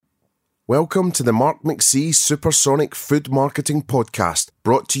Welcome to the Mark McC Supersonic Food Marketing Podcast,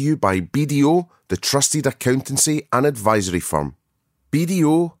 brought to you by BDO, the trusted accountancy and advisory firm.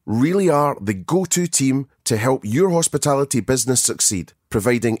 BDO really are the go-to team to help your hospitality business succeed,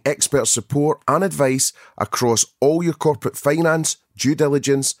 providing expert support and advice across all your corporate finance, due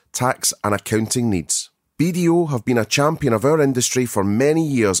diligence, tax and accounting needs. BDO have been a champion of our industry for many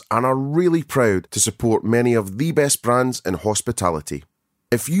years and are really proud to support many of the best brands in hospitality.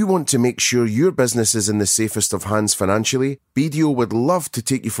 If you want to make sure your business is in the safest of hands financially, BDO would love to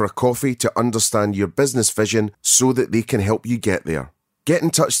take you for a coffee to understand your business vision so that they can help you get there. Get in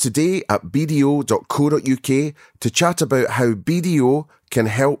touch today at bdo.co.uk to chat about how BDO can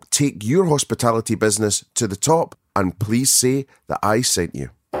help take your hospitality business to the top, and please say that I sent you.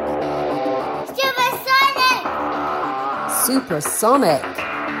 Supersonic!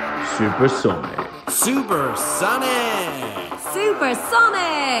 Supersonic! Supersonic! Supersonic!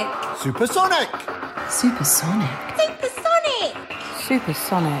 Supersonic! Supersonic! Supersonic!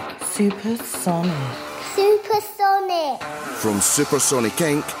 Supersonic! Supersonic! Supersonic! From Supersonic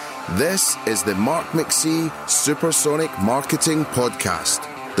Inc., this is the Mark McC Supersonic Marketing Podcast,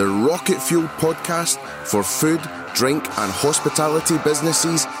 the rocket fuel podcast for food, drink and hospitality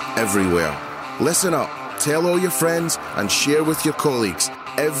businesses everywhere. Listen up, tell all your friends and share with your colleagues.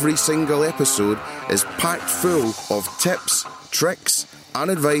 Every single episode is packed full of tips, tricks and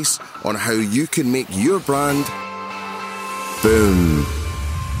advice on how you can make your brand boom.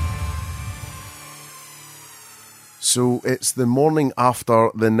 So it's the morning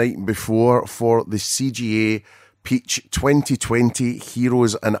after the night before for the CGA Peach 2020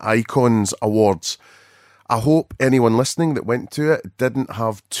 Heroes and Icons Awards. I hope anyone listening that went to it didn't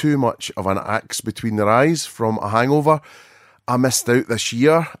have too much of an axe between their eyes from a hangover. I missed out this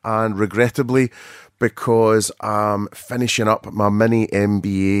year, and regrettably, because I'm finishing up my mini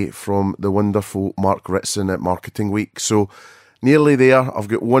MBA from the wonderful Mark Ritson at Marketing Week. So nearly there. I've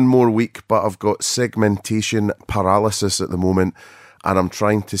got one more week, but I've got segmentation paralysis at the moment, and I'm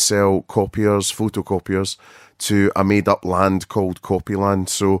trying to sell photocopiers to a made-up land called Copyland.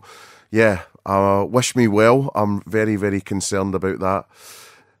 So yeah, wish me well. I'm very, very concerned about that.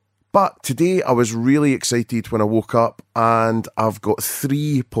 But today I was really excited when I woke up, and I've got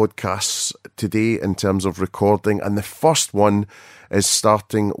 3 podcasts today in terms of recording, and the first one is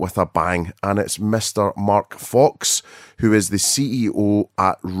starting with a bang, and it's Mr. Mark Fox, who is the CEO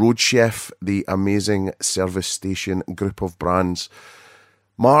at Roadchef, the amazing service station group of brands.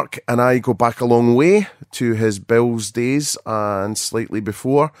 Mark and I go back a long way to his Bills days and slightly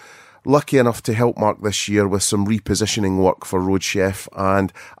before. Lucky enough to help Mark this year with some repositioning work for Roadchef,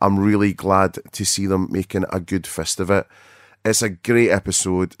 and I'm really glad to see them making a good fist of it. It's a great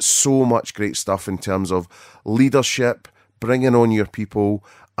episode, so much great stuff in terms of leadership, bringing on your people,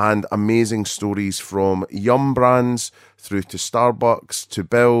 and amazing stories from Yum brands through to Starbucks to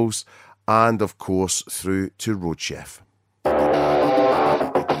Bills, and of course through to Roadchef.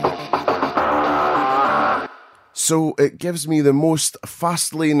 So it gives me the most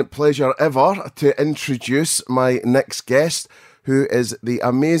fast lane pleasure ever to introduce my next guest, who is the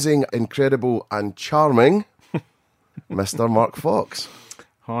amazing, incredible and charming Mr. Mark Fox.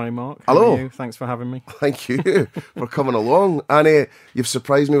 Hi Mark. Hello. How are you? Thanks for having me. Thank you for coming along. And you've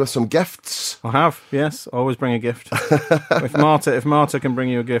surprised me with some gifts. I have, yes. I always bring a gift. If Marta can bring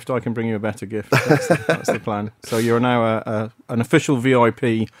you a gift, I can bring you a better gift. That's the plan. So you're now an official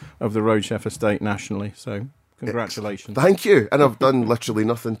VIP of the Roadchef estate nationally. So congratulations. Thank you. And I've done literally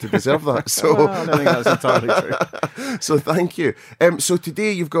nothing to deserve that. So Well, I don't think that's entirely true. So thank you. So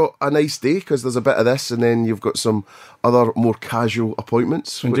today you've got a nice day because there's a bit of this, and then you've got some other more casual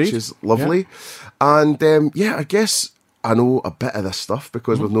appointments, Indeed. which is lovely. Yeah. And I guess I know a bit of this stuff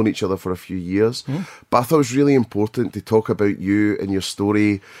because we've known each other for a few years. But I thought it was really important to talk about you and your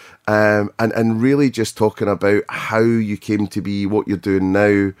story, and really just talking about how you came to be what you're doing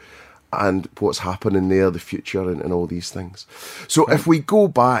now, and what's happening there, the future, and all these things. So if we go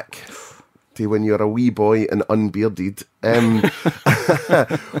back to when you're a wee boy and unbearded, where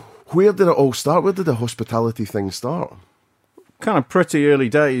did it all start? Where did the hospitality thing start? Kind of pretty early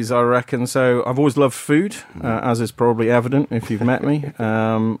days, I reckon. So I've always loved food, as is probably evident if you've met me,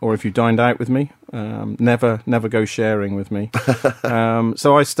 or if you dined out with me. Never go sharing with me.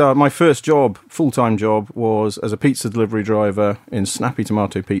 So my first job, full-time job, was as a pizza delivery driver in Snappy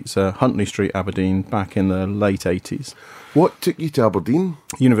Tomato Pizza, Huntley Street, Aberdeen, back in the late 80s. What took you to Aberdeen?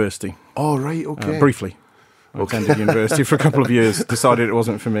 University. Oh, right, okay. Briefly. I attended university for a couple of years, decided it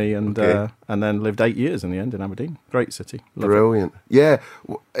wasn't for me, and then lived 8 years in the end in Aberdeen. Great city. Love Brilliant. Yeah.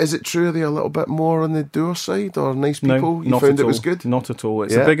 Is it true they're a little bit more on the dour side or nice people? No, you not found at it all. was good? Not at all.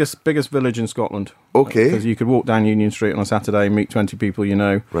 It's the biggest village in Scotland. Okay. Because you could walk down Union Street on a Saturday and meet 20 people you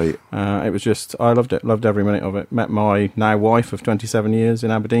know. Right. It was just, I loved it. Loved every minute of it. Met my now wife of 27 years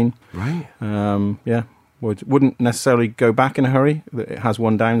in Aberdeen. Right. Yeah. Wouldn't necessarily go back in a hurry. It has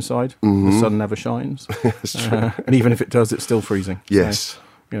one downside. The sun never shines. That's true. And even if it does, it's still freezing. Yes.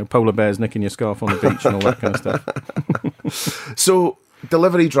 So, polar bears nicking your scarf on the beach and all that kind of stuff. So,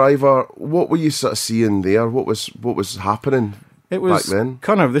 delivery driver, what were you sort of seeing there? What was happening It was back then?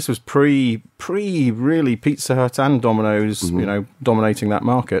 kind of, this was pre really Pizza Hut and Domino's, dominating that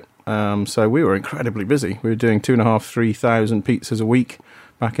market. So we were incredibly busy. We were doing 2,500-3,000 pizzas a week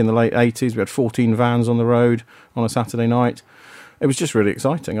back in the late 80s. We had 14 vans on the road on a Saturday night. It was just really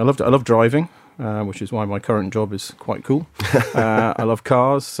exciting. I loved driving, which is why my current job is quite cool. I love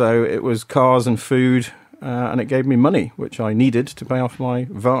cars, so it was cars and food. And it gave me money, which I needed to pay off my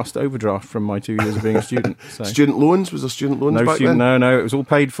vast overdraft from my 2 years of being a student. So. Student loans? Was there student loans back then? No, it was all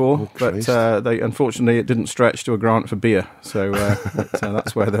paid for. Oh, but unfortunately, it didn't stretch to a grant for beer. So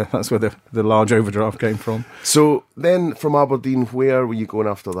that's where the large overdraft came from. So then, from Aberdeen, where were you going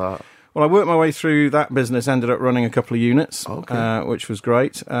after that? Well, I worked my way through that business, ended up running a couple of units, which was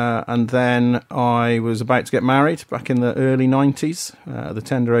great. And then I was about to get married back in the early 90s, at the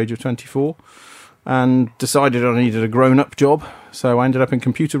tender age of 24. And decided I needed a grown-up job, so I ended up in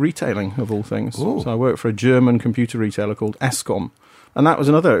computer retailing, of all things. Ooh. So I worked for a German computer retailer called Escom. And that was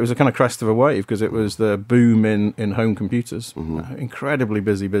it was a kind of crest of a wave, because it was the boom in home computers. Incredibly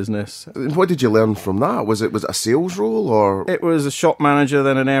busy business. What did you learn from that? Was it a sales role, or...? It was a shop manager,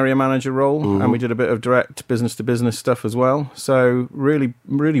 then an area manager role, and we did a bit of direct business-to-business stuff as well. So really,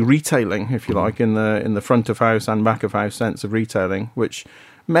 really retailing, if you like, in the front of house and back of house sense of retailing, which...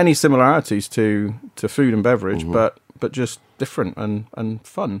 many similarities to food and beverage, but just different and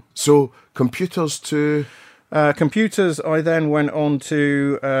fun. So computers too? Computers, I then went on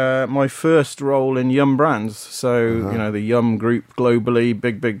to my first role in Yum Brands. So, the Yum Group globally,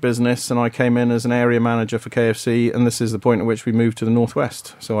 big business. And I came in as an area manager for KFC. And this is the point at which we moved to the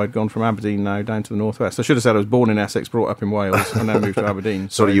Northwest. So I'd gone from Aberdeen now down to the Northwest. I should have said I was born in Essex, brought up in Wales, and then moved to Aberdeen.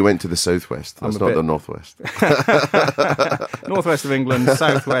 Sorry, you went to the Southwest. That's not the Northwest. Northwest of England,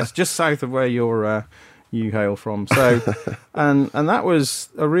 Southwest, just south of where you hail from. So, and that was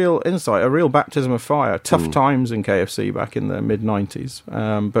a real insight, a real baptism of fire. Tough times in KFC back in the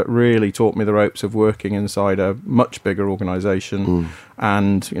mid-90s, but really taught me the ropes of working inside a much bigger organisation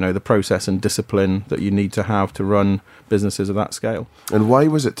and, the process and discipline that you need to have to run businesses of that scale. And why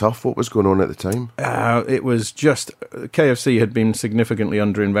was it tough? What was going on at the time? It was just KFC had been significantly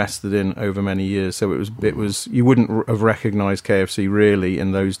underinvested in over many years, so it was you wouldn't have recognised KFC really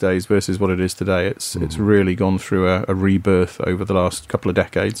in those days versus what it is today. It's really gone through a rebirth over the last couple of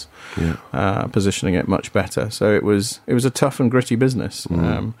decades, positioning it much better. So it was a tough and gritty business.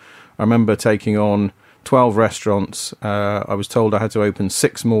 I remember taking on 12 restaurants. I was told I had to open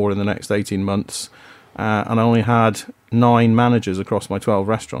 6 more in the next 18 months. And I only had 9 managers across my 12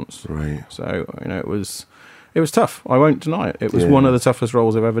 restaurants. Right. So, it was tough. I won't deny it. It was one of the toughest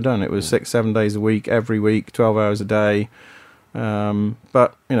roles I've ever done. It was 6-7 days a week, every week, 12 hours a day.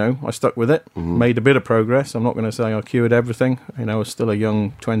 But, I stuck with it, made a bit of progress. I'm not going to say I cured everything. I was still a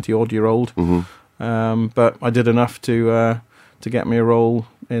young 20-odd-year-old. But I did enough to get me a role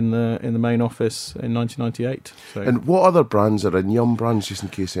in the main office in 1998. So. And what other brands are in Yum Brands, just in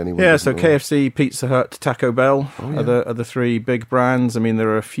case anyone? Yeah, so KFC, Pizza Hut, Taco Bell are the 3 big brands. I mean, there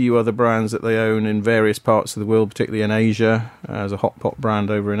are a few other brands that they own in various parts of the world, particularly in Asia. There's a hot pot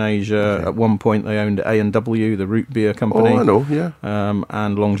brand over in Asia. Okay. At one point, they owned A&W, the root beer company. Oh, I know, yeah.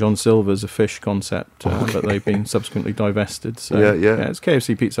 And Long John Silver's a fish concept, but they've been subsequently divested. So, yeah, it's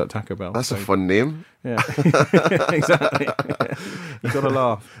KFC, Pizza Hut, Taco Bell. That's a fun name. Yeah, exactly. You've got to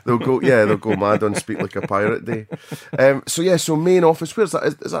laugh. They'll go mad on Speak Like a Pirate Day. So main office, where's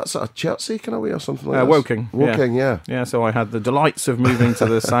that? Is that sort of Chertsey kind of way or something like that? Woking. Woking, yeah. Yeah, so I had the delights of moving to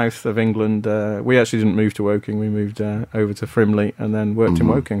the south of England. We actually didn't move to Woking, we moved over to Frimley and then worked in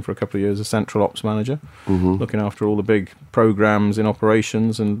Woking for a couple of years as central ops manager, looking after all the big programmes in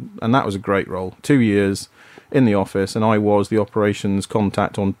operations, and that was a great role. 2 years in the office, and I was the operations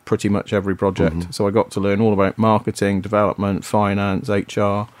contact on pretty much every project. So I got to learn all about marketing, development, finance,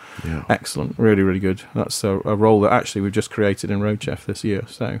 HR. Yeah. Excellent, really, really good. That's a role that actually we've just created in Roadchef this year.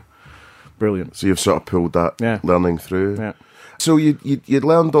 So brilliant. So you've sort of pulled that learning through. Yeah. So you'd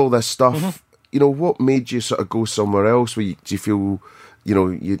learned all this stuff. What made you sort of go somewhere else? Do you feel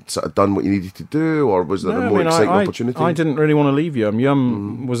you'd sort of done what you needed to do, or was there a more exciting opportunity? I didn't really want to leave Yum.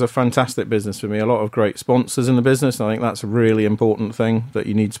 Yum was a fantastic business for me. A lot of great sponsors in the business. And I think that's a really important thing, that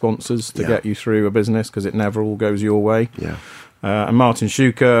you need sponsors to get you through a business, because it never all goes your way. Yeah. And Martin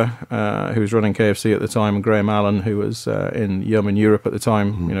Schuker, who was running KFC at the time, and Graham Allen, who was in Yum in Europe at the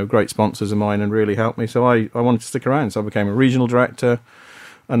time, great sponsors of mine and really helped me. So I wanted to stick around. So I became a regional director.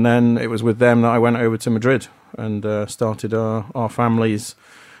 And then it was with them that I went over to Madrid and started our family's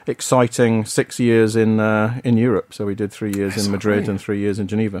exciting 6 years in Europe. So we did 3 years in Madrid and 3 years in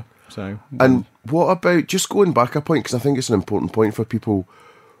Geneva. So, and what about, just going back a point, because I think it's an important point for people,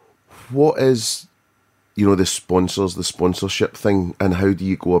 what is, the sponsors, the sponsorship thing, and how do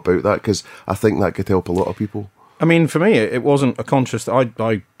you go about that? Because I think that could help a lot of people. I mean, for me, it wasn't a conscious...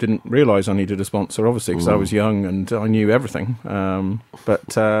 I didn't realise I needed a sponsor, obviously, because I was young and I knew everything.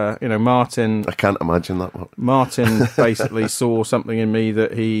 But Martin... I can't imagine that much. Martin basically saw something in me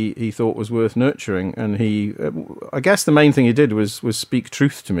that he thought was worth nurturing. And I guess the main thing he did was speak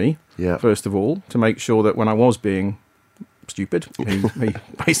truth to me, first of all, to make sure that when I was being stupid, he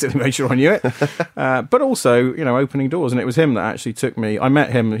basically made sure I knew it, but also opening doors. And it was him that actually took me. I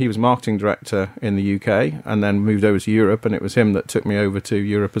met him, he was marketing director in the UK and then moved over to Europe, and it was him that took me over to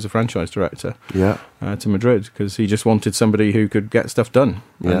Europe as a franchise director to Madrid, because he just wanted somebody who could get stuff done.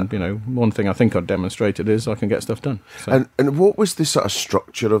 And one thing I think I'd demonstrated is I can get stuff done. So. And what was the sort of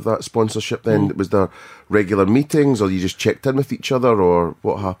structure of that sponsorship then? Was there regular meetings, or you just checked in with each other, or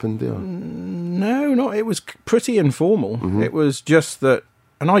what happened there? No, it was pretty informal. It was just that,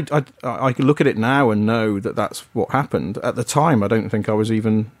 and I can look at it now and know that that's what happened. At the time, I don't think I was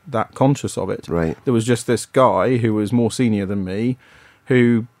even that conscious of it. Right. There was just this guy who was more senior than me,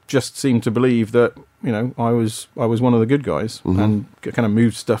 who just seemed to believe that I was one of the good guys, and kind of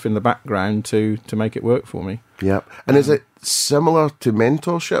moved stuff in the background to make it work for me. Yeah. And is it similar to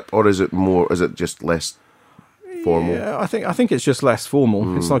mentorship, or is it just less formal? Yeah, I think it's just less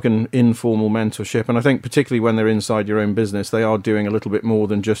formal. It's like an informal mentorship, and I think particularly when they're inside your own business, they are doing a little bit more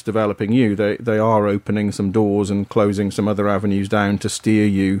than just developing you. They are opening some doors and closing some other avenues down to steer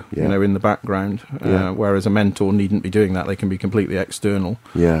you, in the background. Whereas a mentor needn't be doing that; they can be completely external.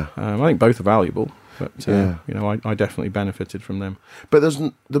 Yeah, I think both are valuable, but I definitely benefited from them. But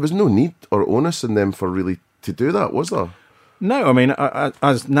there was no need or onus in them for really to do that, was there? No, I mean,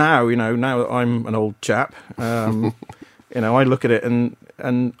 as now, now that I'm an old chap, I look at it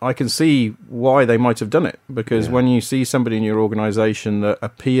and I can see why they might have done it. Because when you see somebody in your organisation that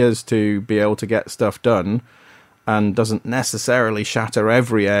appears to be able to get stuff done and doesn't necessarily shatter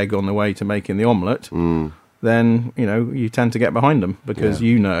every egg on the way to making the omelette, then, you tend to get behind them. Because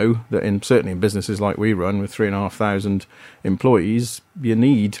that certainly in businesses like we run with 3,500 employees, you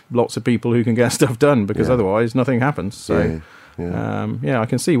need lots of people who can get stuff done, because otherwise nothing happens. So I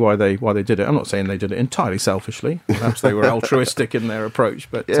can see why they did it. I'm not saying they did it entirely selfishly. Perhaps they were altruistic in their approach,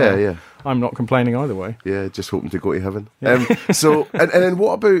 but I'm not complaining either way. Yeah, just hoping to go to heaven. So, and then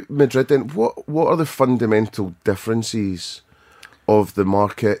what about Madrid then? What are the fundamental differences of the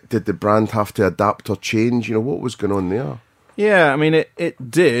market? Did the brand have to adapt or change? What was going on there? Yeah, I mean,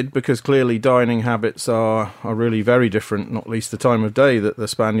 it did, because clearly dining habits are really very different, not least the time of day that the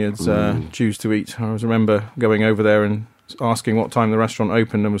Spaniards choose to eat. I remember going over there and asking what time the restaurant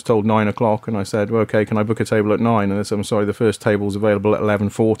opened, and was told 9 o'clock, and I said, well, okay, can I book a table at 9? And they said, I'm sorry, the first table's available at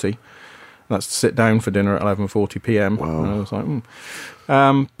 11:40. That's to sit down for dinner at 11:40 p.m. Wow. And I was like,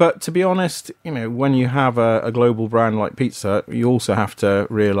 but to be honest, when you have a global brand like pizza, you also have to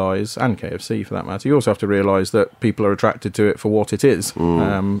realise, and KFC for that matter, you also have to realise that people are attracted to it for what it is,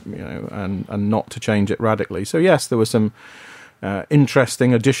 and not to change it radically. So yes, there were some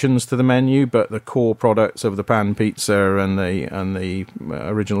interesting additions to the menu, but the core products of the pan pizza and the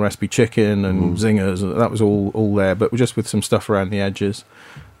original recipe chicken and zingers, that was all there, but just with some stuff around the edges.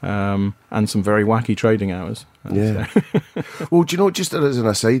 And some very wacky trading hours. Yeah. Well, do you know, just as an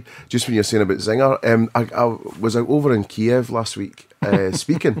aside, just when you're saying about Zinger, I was out over in Kiev last week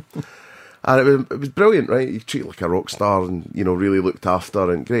speaking, and it was brilliant, right? You treat it like a rock star, and really looked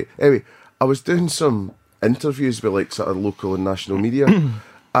after, and great. Anyway, I was doing some interviews with like sort of local and national media,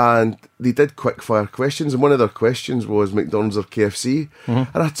 and they did quick fire questions, and one of their questions was McDonald's or KFC, and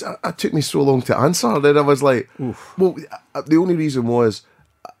it took me so long to answer, and then I was like, well, the only reason was,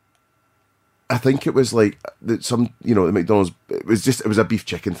 I think it was like that the McDonald's, it was a beef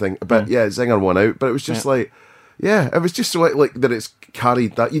chicken thing, but Zinger won out, but it was just it was just so like that it's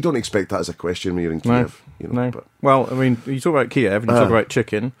carried that. You don't expect that as a question when you're in Kiev. No. But. Well, I mean, you talk about Kiev and you talk about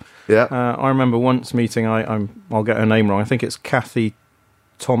chicken. Yeah. I remember once meeting, I'll get her name wrong, I think it's Kathy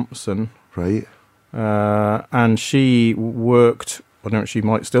Thompson. Right. And she worked I don't know, she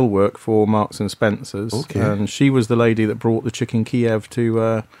might still work for Marks and Spencer's. Okay. And she was the lady that brought the chicken Kiev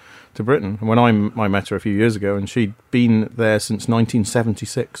to Britain. And when I met her a few years ago, and she'd been there since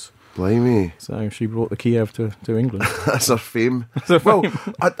 1976. Blimey. So she brought the Kiev to England. That's her fame. Well,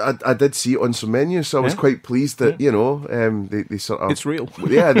 I did see it on some menus, so I was quite pleased that, they sort of... It's real.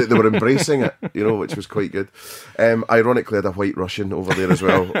 Yeah, they were embracing it, which was quite good. Ironically, I had a White Russian over there as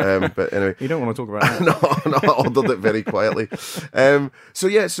well. But anyway... You don't want to talk about that. No, I ordered it very quietly. So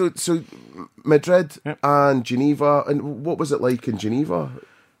Madrid and Geneva, and what was it like in Geneva?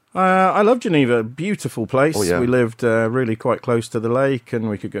 I love Geneva, beautiful place. Oh, yeah. We lived really quite close to the lake, and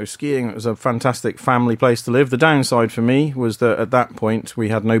we could go skiing. It was a fantastic family place to live. The downside for me was that at that point we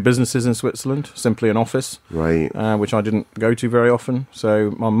had no businesses in Switzerland, simply an office, right? Which I didn't go to very often.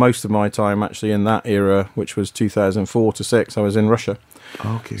 So most of my time actually in that era, which was 2004 to 6, I was in Russia.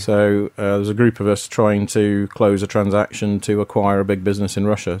 Okay. So there was a group of us trying to close a transaction to acquire a big business in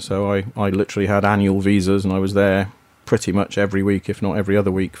Russia. So I literally had annual visas, and I was there pretty much every week, if not every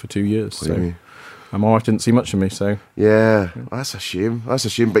other week, for 2 years. So my wife didn't see much of me. So that's a shame.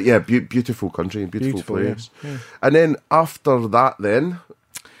 But yeah, beautiful country, beautiful place. Yeah. And then after that, then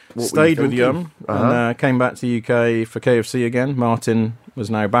stayed with Yum and came back to the UK for KFC again. Martin was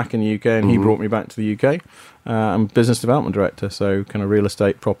now back in the UK, and he brought me back to the UK. I'm business development director, so kind of real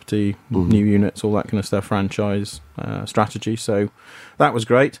estate, property, new units, all that kind of stuff, franchise strategy. So that was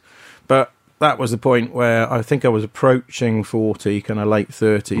great, but that was the point where I think I was approaching 40, kind of late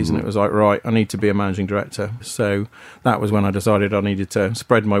 30s, and it was like, right, I need to be a managing director. So that was when I decided I needed to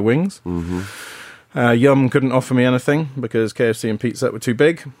spread my wings. Yum couldn't offer me anything because KFC and Pizza Hut were too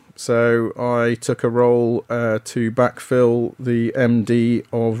big. So I took a role to backfill the MD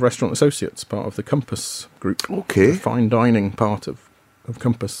of Restaurant Associates, part of the Compass Group. Okay. The fine dining part of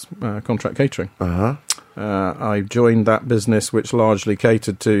Compass Contract Catering. I joined that business, which largely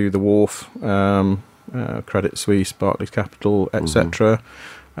catered to the Wharf, Credit Suisse, Barclays Capital, etc.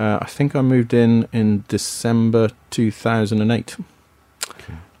 I think I moved in December 2008.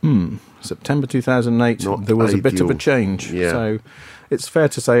 Okay. September 2008, there was a bit of a change. Yeah. So it's fair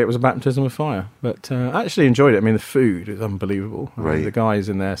to say it was a baptism of fire. But I actually enjoyed it. I mean, the food is unbelievable. I mean, the guys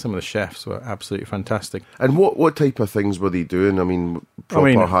in there, some of the chefs were absolutely fantastic. And what type of things were they doing? I mean,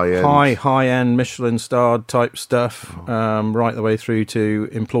 proper high-end? High-end, Michelin-starred type stuff, right the way through to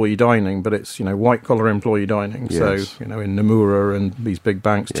employee dining. But it's, white-collar employee dining. Yes. So, in Nomura and these big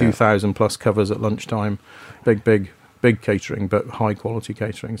banks, 2,000 plus covers at lunchtime. Big catering, but high-quality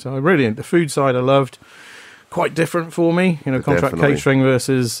catering. So the food side I loved. Quite different for me, contract Definitely. catering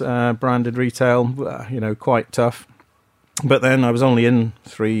versus branded retail, quite tough. But then I was only in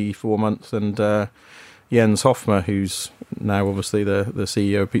 3-4 months, and Jens Hofmer, who's now obviously the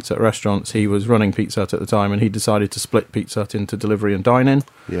CEO of Pizza Hut Restaurants, he was running Pizza Hut at the time, and he decided to split Pizza Hut into delivery and dine-in.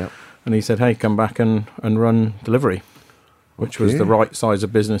 Yeah. And he said, hey, come back and run delivery, which was the right size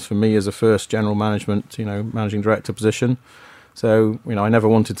of business for me as a first general management, managing director position. So, I never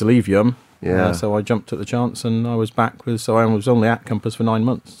wanted to leave Yum. Yeah. So I jumped at the chance, and I was back so I was only at Compass for 9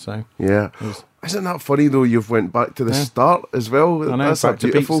 months. So isn't that funny though? You've went back to the start as well. I know, that's a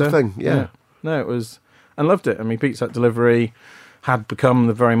beautiful thing. Yeah. No, it was, and loved it. I mean, Pizza Hut delivery had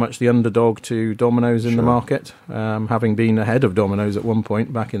become very much the underdog to Domino's in the market, having been ahead of Domino's at one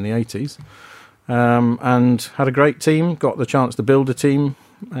point back in the 80s, and had a great team. Got the chance to build a team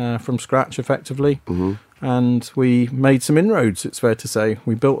from scratch effectively. And we made some inroads, it's fair to say.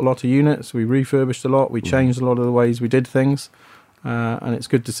 We built a lot of units, we refurbished a lot, we changed a lot of the ways we did things. And it's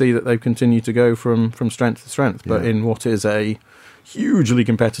good to see that they've continued to go from strength to strength. But in what is a hugely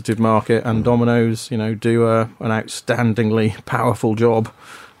competitive market, and Domino's, do an outstandingly powerful job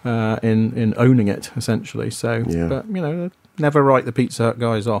in owning it, essentially. So, but, never write the Pizza Hut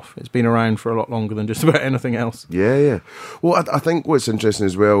guys off. It's been around for a lot longer than just about anything else. Yeah. Well, I think what's interesting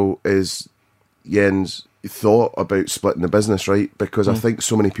as well is Jens thought about splitting the business, right? Because I think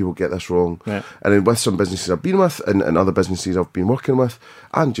so many people get this wrong. And then with some businesses I've been with and other businesses I've been working with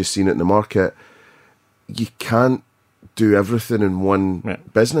and just seen it in the market, you can't do everything in one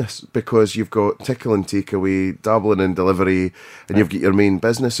business, because you've got tickle and takeaway, dabbling in delivery, and you've got your main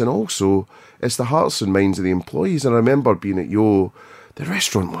business, and also it's the hearts and minds of the employees. And I remember being at Yo, the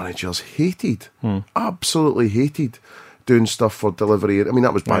restaurant managers absolutely hated doing stuff for delivery. I mean,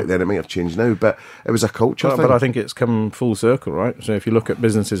 that was back then. It might have changed now, but it was a culture thing. But I think it's come full circle, right? So if you look at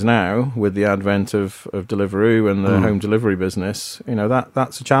businesses now, with the advent of Deliveroo and the home delivery business,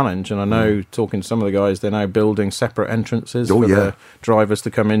 that's a challenge. And I know, talking to some of the guys, they're now building separate entrances for the drivers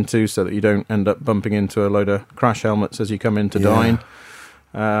to come into, so that you don't end up bumping into a load of crash helmets as you come in to dine.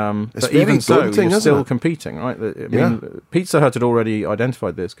 It's but very even so, daunting, you're isn't still it? competing, right? I mean, Pizza Hut had already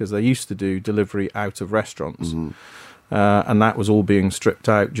identified this because they used to do delivery out of restaurants. Mm-hmm. And that was all being stripped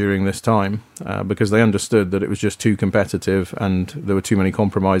out during this time because they understood that it was just too competitive and there were too many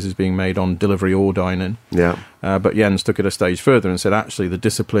compromises being made on delivery or dine-in. Yeah. But Jens took it a stage further and said, actually, the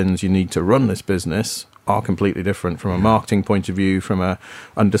disciplines you need to run this business are completely different from a marketing point of view, from a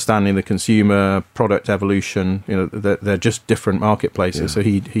understanding the consumer, product evolution. You know, they're just different marketplaces. So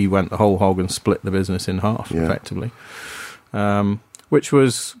he went the whole hog and split the business in half, effectively. Which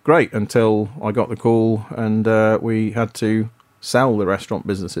was great until I got the call and we had to sell the restaurant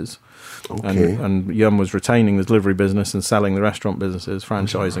businesses. Okay. And Yum was retaining the delivery business and selling the restaurant businesses,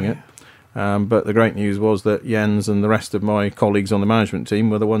 franchising it. But the great news was that Jens and the rest of my colleagues on the management team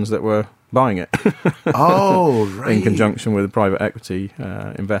were the ones that were buying it. Oh, right. In conjunction with private equity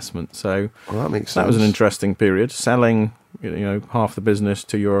investment. So that makes sense. That was an interesting period. Selling, half the business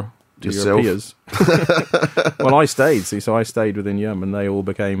to your peers. Well, I stayed. So I stayed within Yum, and they all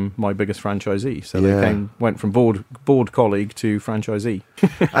became my biggest franchisee. So they went from board colleague to franchisee.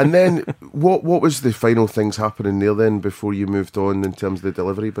 And then, what was the final things happening there then before you moved on in terms of the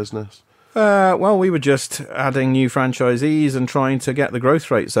delivery business? Well, we were just adding new franchisees and trying to get the growth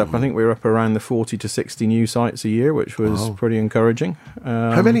rates up. I think we were up around the 40 to 60 new sites a year, which was pretty encouraging.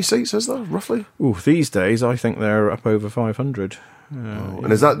 How many sites is there, roughly? These days, I think they're up over 500.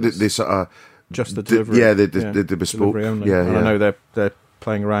 And is that the sort of... Just the delivery? The bespoke. Only. Yeah, and I know they're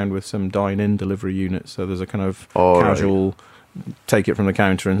playing around with some dine-in delivery units, so there's a kind of casual... take it from the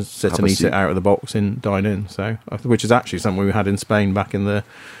counter and sit and eat it out of the box in dine-in. So, which is actually something we had in Spain back in the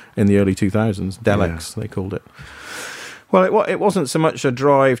early 2000s. Delex, they called it. Well, it wasn't so much a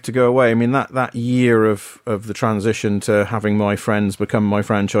drive to go away. I mean, that year of the transition to having my friends become my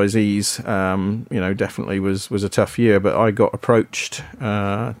franchisees, definitely was a tough year. But I got approached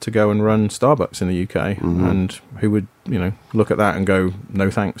to go and run Starbucks in the UK, and who would look at that and go,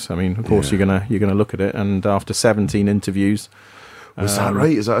 no thanks. I mean, of course you're gonna look at it. And after 17 interviews. Was that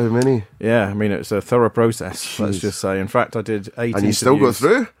right? Is that how many? Yeah, I mean, it's a thorough process, let's just say. In fact, I did 8 interviews. And you still got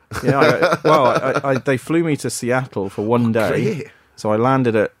through? Yeah, they flew me to Seattle for one day. Great. So I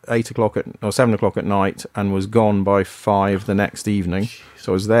landed at 7 o'clock at night and was gone by 5 the next evening.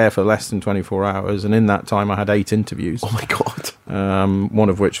 So I was there for less than 24 hours, and in that time I had 8 interviews. Oh my God. One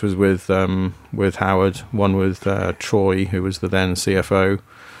of which was with Howard, one with Troy, who was the then CFO,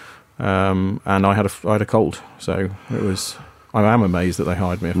 and I had a cold. So it was... I am amazed that they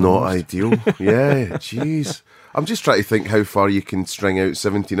hired me. Not ideal. Yeah, jeez. I'm just trying to think how far you can string out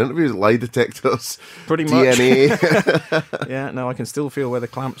 17 interviews, lie detectors, pretty DNA. Much. Yeah, no, I can still feel where the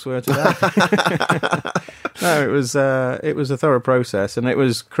clamps were today. No, it was a thorough process, and it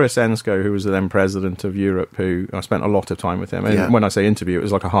was Chris Ensko, who was the then president of Europe, who I spent a lot of time with him. And when I say interview, it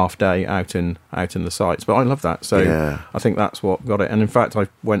was like a half day out in the sites. But I love that, so I think that's what got it. And in fact, I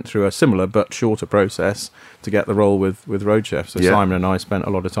went through a similar but shorter process to get the role with Roadchef. So Simon and I spent a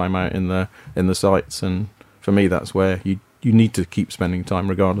lot of time out in the sites, and for me, that's where you need to keep spending time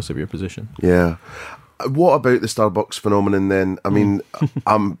regardless of your position. Yeah. What about the Starbucks phenomenon then? I mean,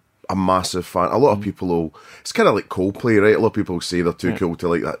 I'm a massive fan. A lot of people it's kind of like Coldplay, right? A lot of people say they're too cool to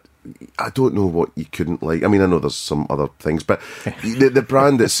like that. I don't know what you couldn't like. I mean, I know there's some other things, but the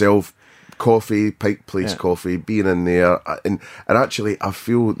brand itself, coffee, Pike Place coffee, being in there, and actually I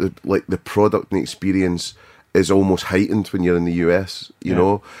feel like the product and experience is almost heightened when you're in the US, you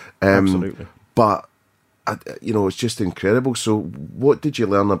know? Absolutely. But it's just incredible. So what did you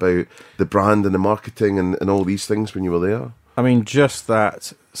learn about the brand and the marketing and all these things when you were there? I mean, just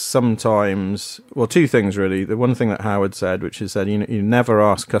that sometimes, well, 2 things really. The one thing that Howard said, which is that you never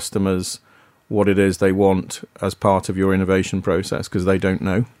ask customers what it is they want as part of your innovation process, because they don't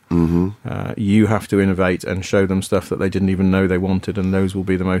know. Mm-hmm. You have to innovate and show them stuff that they didn't even know they wanted, and those will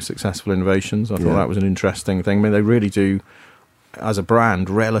be the most successful innovations. I thought that was an interesting thing. I mean, they really do, as a brand,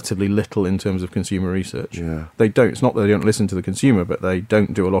 relatively little in terms of consumer research. Yeah. They don't. It's not that they don't listen to the consumer, but they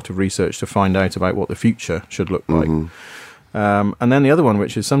don't do a lot of research to find out about what the future should look like. And then the other one,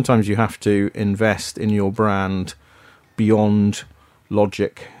 which is sometimes you have to invest in your brand beyond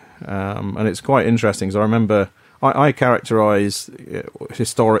logic. And it's quite interesting, because I remember I characterise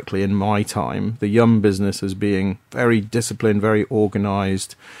historically in my time the Yum business as being very disciplined, very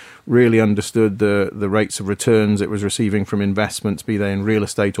organised, really understood the rates of returns it was receiving from investments, be they in real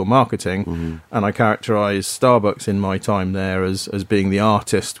estate or marketing. And I characterise Starbucks in my time there as being the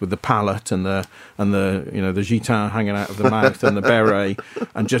artist with the palette and the the gitan hanging out of the mouth and the beret,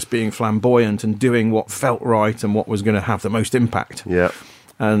 and just being flamboyant and doing what felt right and what was going to have the most impact. Yeah.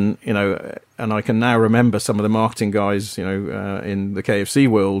 And, and I can now remember some of the marketing guys, in the KFC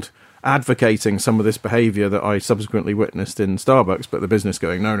world advocating some of this behaviour that I subsequently witnessed in Starbucks, but the business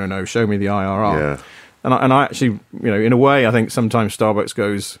going, no, show me the IRR. Yeah. And I actually, in a way, I think sometimes Starbucks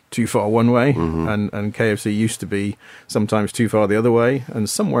goes too far one way, and KFC used to be sometimes too far the other way, and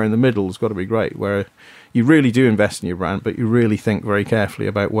somewhere in the middle has got to be great, where you really do invest in your brand, but you really think very carefully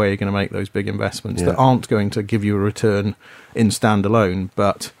about where you're going to make those big investments that aren't going to give you a return in standalone,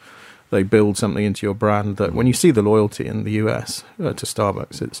 but they build something into your brand that when you see the loyalty in the US to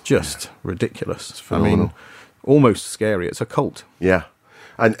Starbucks, it's just ridiculous. I mean, almost scary. It's a cult. Yeah.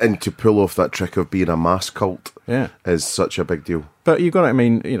 And to pull off that trick of being a mass cult is such a big deal. But you've got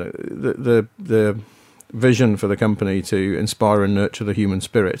to, the vision for the company to inspire and nurture the human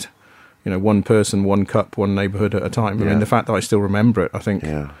spirit, one person, one cup, one neighbourhood at a time. I mean, the fact that I still remember it, I think,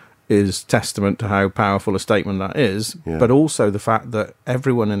 is testament to how powerful a statement that is, but also the fact that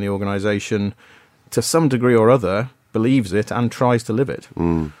everyone in the organisation, to some degree or other, believes it and tries to live it.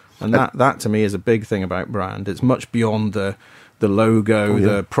 And that to me is a big thing about brand. It's much beyond the logo,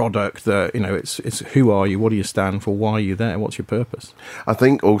 the product, it's who are you, what do you stand for, why are you there, what's your purpose? I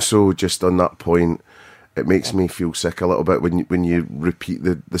think also just on that point, it makes me feel sick a little bit when you repeat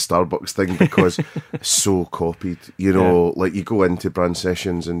the Starbucks thing, because it's so copied. Like you go into brand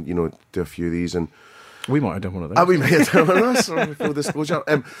sessions and do a few of these, and we might have done one of those. We may have done one of those, full disclosure.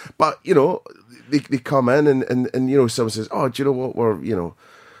 But they come in and someone says, "Oh, do you know what? We're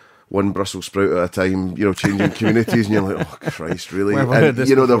one Brussels sprout at a time, changing communities," and you're like, "Oh Christ, really?" And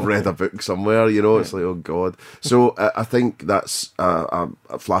they've read a book somewhere. It's like, oh God. So I think that's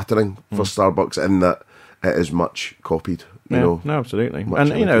flattering for Starbucks in that it is much copied. No, absolutely.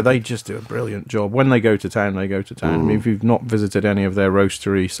 And they just do a brilliant job. When they go to town, they go to town. I mean, if you've not visited any of their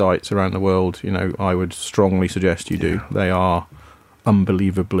roastery sites around the world, I would strongly suggest you do. They are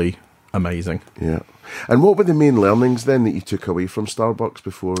unbelievably amazing. Yeah. And what were the main learnings then that you took away from Starbucks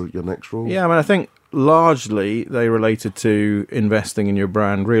before your next role? Yeah, I think largely they related to investing in your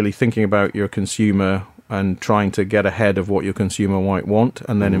brand, really thinking about your consumer and trying to get ahead of what your consumer might want,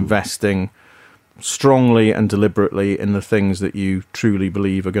 and then investing strongly and deliberately in the things that you truly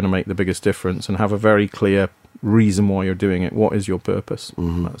believe are going to make the biggest difference, and have a very clear reason why you're doing it. What is your purpose?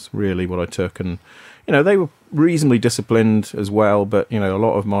 That's really what I took. And they were reasonably disciplined as well, but a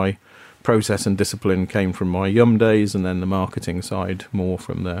lot of my process and discipline came from my Yum days, and then the marketing side more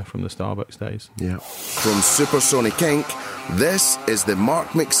from the Starbucks days. Yeah. From Supersonic Inc., this is the Mark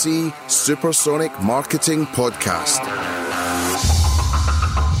McSee Supersonic Marketing Podcast.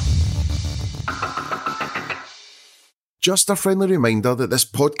 Just a friendly reminder that this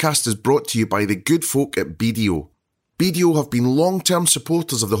podcast is brought to you by the good folk at BDO. BDO have been long-term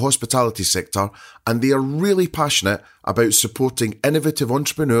supporters of the hospitality sector, and they are really passionate about supporting innovative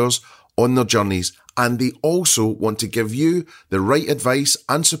entrepreneurs on their journeys, and they also want to give you the right advice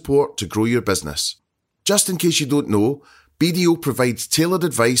and support to grow your business. Just in case you don't know, BDO provides tailored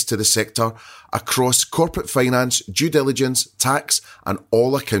advice to the sector across corporate finance, due diligence, tax, and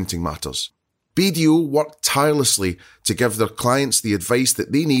all accounting matters. BDO work tirelessly to give their clients the advice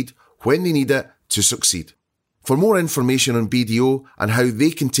that they need when they need it to succeed. For more information on BDO and how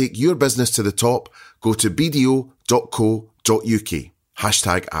they can take your business to the top, go to bdo.co.uk.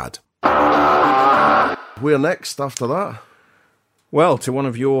 #ad. Where next after that? Well, to one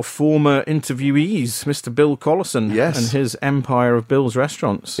of your former interviewees, Mr. Bill Collison, and his empire of Bill's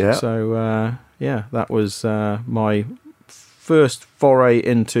restaurants. Yeah. So, that was my first foray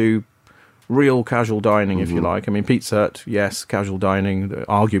into real casual dining, if you like. I mean, Pizza Hut, yes, casual dining,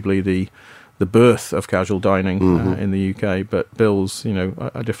 arguably the birth of casual dining in the UK, but Bill's,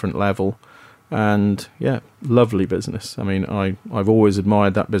 a different level. And lovely business. I mean, I've always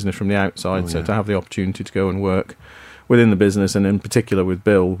admired that business from the outside. So to have the opportunity to go and work within the business, and in particular with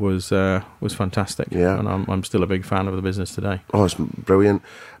Bill, was fantastic. Yeah, and I'm still a big fan of the business today. Oh, it's brilliant.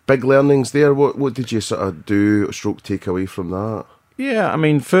 Big learnings there. What did you sort of do, stroke take away from that? Yeah, I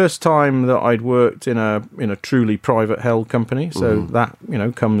mean, first time that I'd worked in a truly private held company, so that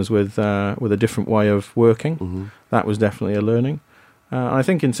comes with a different way of working. That was definitely a learning. I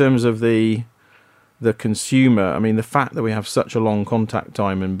think in terms of the consumer, I mean, the fact that we have such a long contact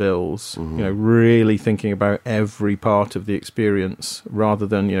time in Bill's, really thinking about every part of the experience rather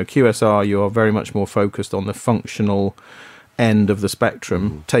than, QSR, you are very much more focused on the functional end of the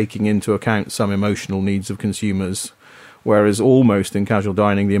spectrum, taking into account some emotional needs of consumers, whereas almost in casual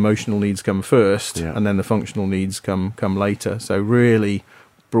dining, the emotional needs come first and then the functional needs come later. So really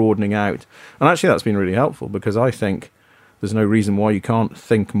broadening out. And actually that's been really helpful, because I think there's no reason why you can't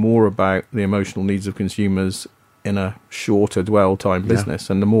think more about the emotional needs of consumers in a shorter dwell time business.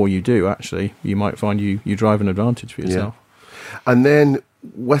 And the more you do, actually, you might find you drive an advantage for yourself. And then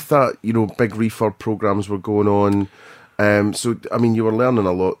with that, big refurb programs were going on. So, I mean, you were learning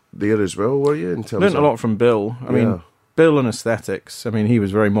a lot there as well, were you? Learned a lot from Bill. I mean, Bill and aesthetics. I mean, he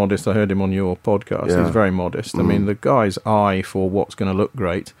was very modest. I heard him on your podcast. He was very modest. I mean, the guy's eye for what's going to look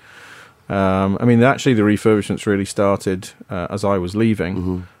great. I mean, actually, the refurbishments really started as I was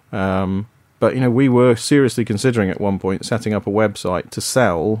leaving. But, we were seriously considering at one point setting up a website to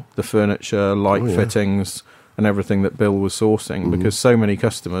sell the furniture, light fittings, and everything that Bill was sourcing, because so many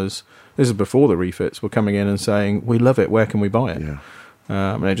customers, this is before the refits, were coming in and saying, we love it, where can we buy it?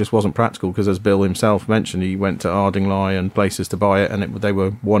 And it just wasn't practical, because as Bill himself mentioned, he went to Ardingly and places to buy it, and they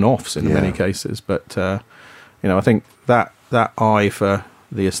were one-offs in many cases. But, I think that eye for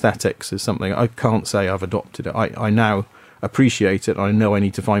the aesthetics is something I can't say I've adopted it. I now appreciate it. I know I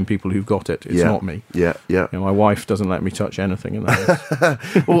need to find people who've got it. It's not me. My wife doesn't let me touch anything in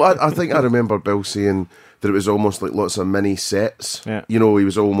that. Well, I think I remember Bill saying that it was almost like lots of mini sets. He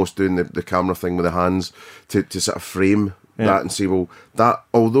was almost doing the camera thing with the hands to sort of frame that and say, well, that,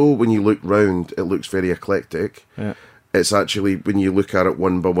 although when you look round it looks very eclectic, it's actually, when you look at it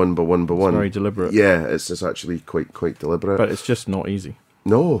one by one by one by one, it's very deliberate. It's actually quite deliberate. But it's just not easy.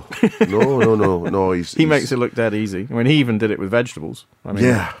 No. He makes it look dead easy. I mean, he even did it with vegetables. I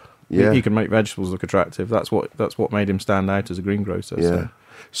mean, he can make vegetables look attractive. That's what made him stand out as a greengrocer.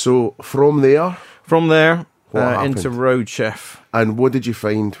 So from there into Roadchef. And what did you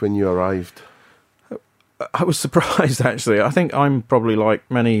find when you arrived? I was surprised, actually. I think I'm probably like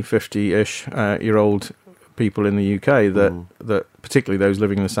many 50-ish year old people in the UK that particularly those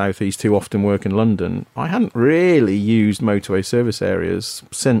living in the southeast who often work in London. I hadn't really used motorway service areas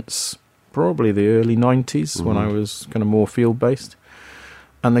since probably the early 90s when I was kind of more field based,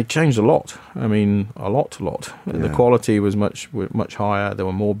 and they changed a lot. I mean, a lot. The quality was much higher. There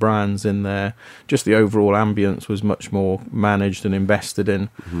were more brands in there. Just the overall ambience was much more managed and invested in.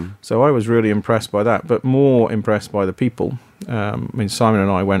 So I was really impressed by that, but more impressed by the people. I mean, Simon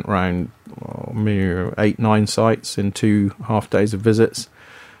and I went round 8-9 sites in 2 half days of visits,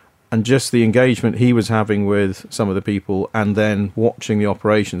 and just the engagement he was having with some of the people, and then watching the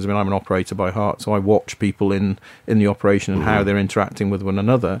operations. I mean, I'm an operator by heart, so I watch people in the operation and how they're interacting with one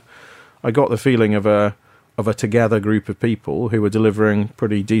another. I got the feeling of a together group of people who were delivering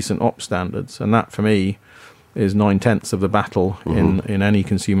pretty decent op standards, and that for me is 9/10 of the battle in any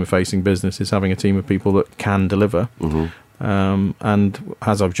consumer facing business, is having a team of people that can deliver. And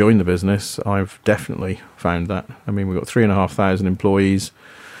as I've joined the business, I've definitely found that. I mean, we've got 3,500 employees,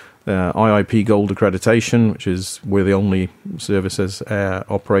 IIP Gold accreditation, which is we're the only services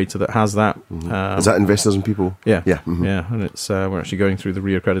operator that has that. Is that investors and people? Yeah. And it's we're actually going through the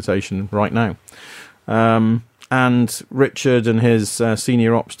reaccreditation right now. And Richard and his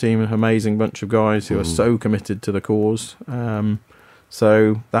senior ops team, an amazing bunch of guys who are so committed to the cause.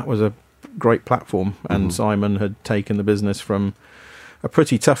 So that was a great platform, and Simon had taken the business from a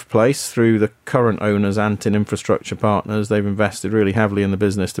pretty tough place through the current owners, Antin Infrastructure Partners. They've invested really heavily in the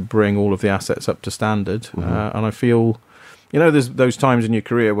business to bring all of the assets up to standard. And I feel, there's those times in your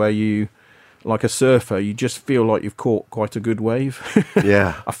career where you, like a surfer, you just feel like you've caught quite a good wave.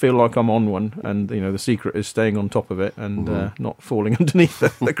 I feel like I'm on one, and the secret is staying on top of it and not falling underneath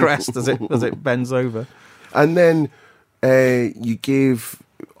the crest as it bends over. And then you gave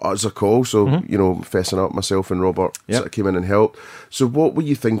us a call, so fessing up, myself and Robert sort of came in and helped. So what were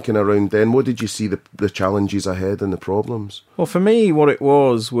you thinking around then? What did you see the challenges ahead and the problems? Well, for me, what it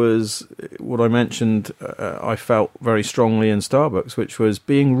was what I mentioned. I felt very strongly in Starbucks, which was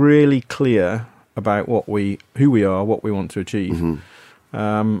being really clear about who we are, what we want to achieve.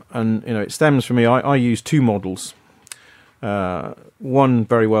 And it stems from me. I use 2 models. One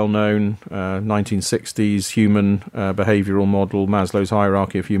very well known 1960s human behavioural model, Maslow's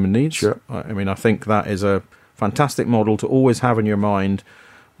hierarchy of human needs. Sure. I mean, I think that is a fantastic model to always have in your mind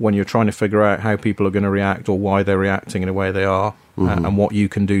when you're trying to figure out how people are going to react or why they're reacting in a way they are, and what you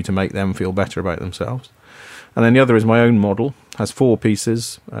can do to make them feel better about themselves. And then the other is my own model, has 4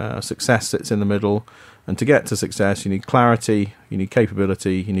 pieces. Success sits in the middle, and to get to success you need clarity, you need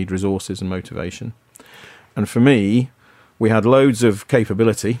capability, you need resources and motivation. And for me, we had loads of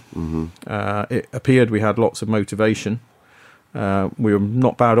capability. It appeared we had lots of motivation. We were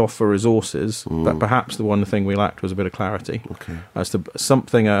not bad off for resources, but perhaps the one thing we lacked was a bit of clarity as to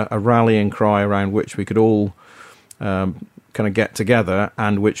something, a rallying cry around which we could all kind of get together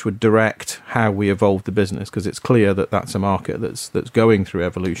and which would direct how we evolve the business, because it's clear that that's a market that's going through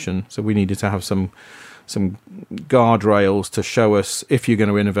evolution. So we needed to have some guardrails to show us, if you're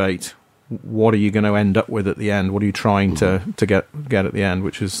going to innovate, what are you going to end up with at the end? What are you trying to get at the end?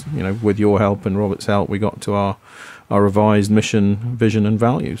 Which is, with your help and Robert's help, we got to our revised mission, vision and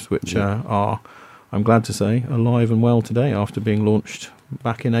values, which are, I'm glad to say, alive and well today after being launched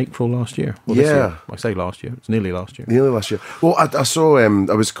back in April last year. Well, this year. I say last year, it's nearly last year. Well, I saw, I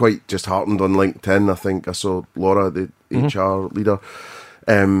was quite just heartened on LinkedIn. I think I saw Laura, the HR leader,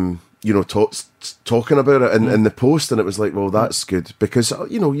 talking about it in the post, and it was like, well, that's good, because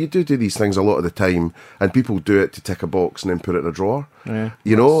you do these things a lot of the time, and people do it to tick a box and then put it in a drawer, and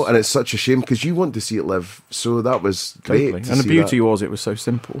it's such a shame because you want to see it live. So that was great. Totally. And the beauty was it was so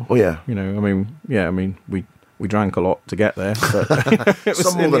simple. Oh yeah, we drank a lot to get there, but it was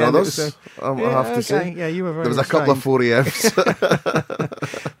some more than others. I have to say, you were very. There was a couple of 4EFs.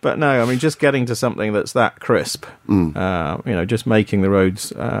 But no, just getting to something that's that crisp, just making the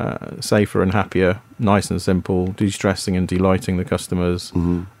roads safer and happier, nice and simple, de-stressing and delighting the customers.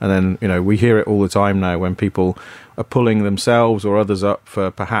 And then, we hear it all the time now when people are pulling themselves or others up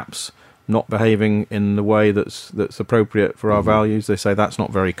for perhaps not behaving in the way that's appropriate for our values. They say that's not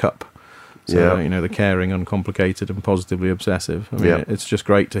very CUP. So, the caring, uncomplicated and positively obsessive. It's just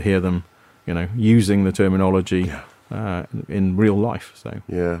great to hear them, using the terminology in real life. So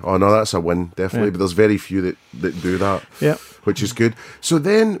oh no, that's a win, definitely. But there's very few that do that, which is good. So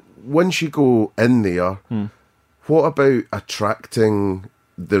then once you go in there, what about attracting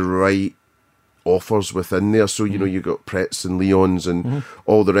the right offers within there? So you've got Pret's and Leon's and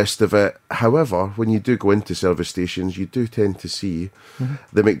all the rest of it. However, when you do go into service stations, you do tend to see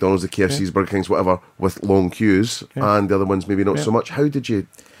the McDonald's, the KFC's, Burger King's, whatever, with long queues, and the other ones maybe not so much. How did you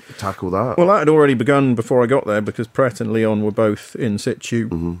tackle that? Well, that had already begun before I got there, because Pret and Leon were both in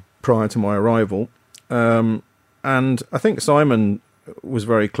situ prior to my arrival. And I think Simon was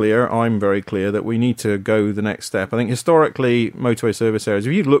very clear, I'm very clear, that we need to go the next step. I think historically, motorway service areas,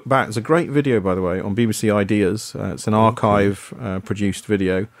 if you look back, there's a great video, by the way, on BBC Ideas. It's an archive-produced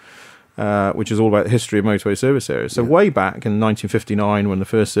video, which is all about the history of motorway service areas. So way back in 1959, when the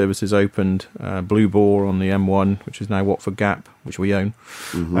first services opened, Blue Boar on the M1, which is now Watford Gap, which we own,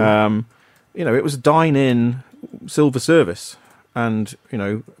 it was a dine-in silver service. And,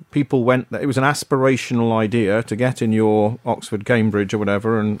 people went there. It was an aspirational idea to get in your Oxford, Cambridge or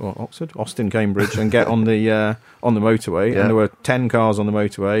whatever, Austin, Cambridge, and get on the motorway. And there were 10 cars on the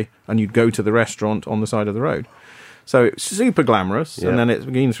motorway, and you'd go to the restaurant on the side of the road. So it's super glamorous. And then it's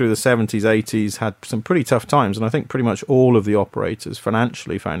been through the 70s, 80s, had some pretty tough times. And I think pretty much all of the operators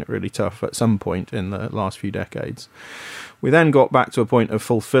financially found it really tough at some point in the last few decades. We then got back to a point of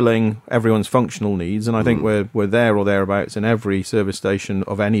fulfilling everyone's functional needs, and I think we're there or thereabouts in every service station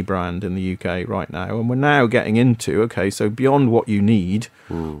of any brand in the UK right now. And we're now getting into, so beyond what you need,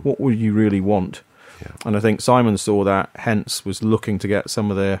 what would you really want? And I think Simon saw that, hence was looking to get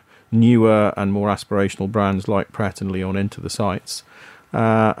some of their newer and more aspirational brands like Pret and Leon into the sites.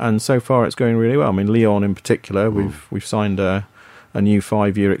 And so far it's going really well. Leon in particular, we've signed a new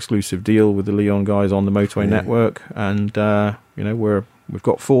 5-year exclusive deal with the Leon guys on the motorway network, and we've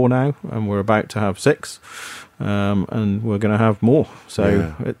got 4 now, and we're about to have 6, and we're going to have more.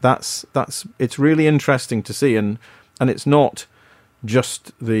 So it's really interesting to see, and it's not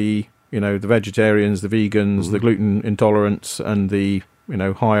just the the vegetarians, the vegans, the gluten intolerants, and the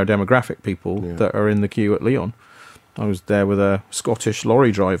higher demographic people that are in the queue at Leon. I was there with a Scottish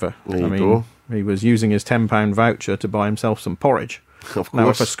lorry driver. He was using his £10 voucher to buy himself some porridge. Of course. Now,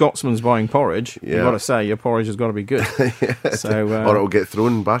 if a Scotsman's buying porridge, you've got to say your porridge has got to be good. Or it'll get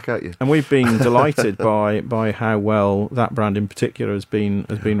thrown back at you. And we've been delighted by how well that brand in particular has been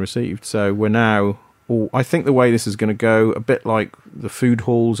received. So we're now, I think the way this is going to go, a bit like the food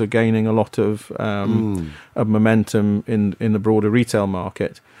halls are gaining a lot of momentum in the broader retail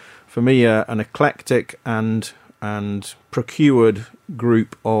market. For me, an eclectic and procured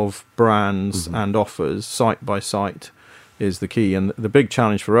group of brands and offers site by site is the key. And the big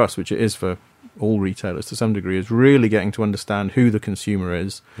challenge for us, which it is for all retailers to some degree, is really getting to understand who the consumer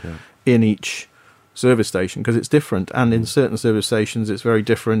is in each service station, because it's different. And in certain service stations, it's very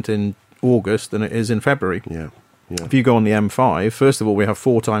different in August than it is in February. If you go on the M5, first of all, we have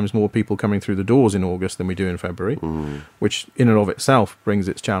 4 times more people coming through the doors in August than we do in February, which in and of itself brings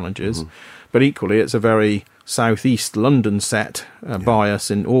its challenges. But equally, it's a very southeast London set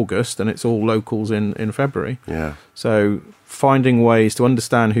bias in August, and it's all locals in February. So finding ways to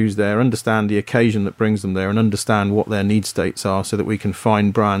understand who's there, understand the occasion that brings them there, and understand what their need states are, so that we can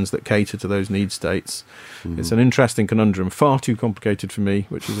find brands that cater to those need states. It's an interesting conundrum, far too complicated for me,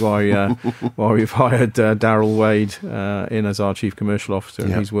 which is why we've hired Darryl Wade in as our Chief Commercial Officer,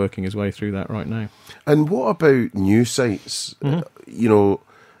 and he's working his way through that right now. And what about new sites?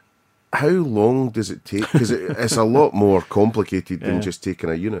 how long does it take? Because it's a lot more complicated than just taking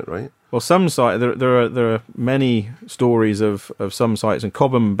a unit, right? Well, some sites, there are many stories of some sites in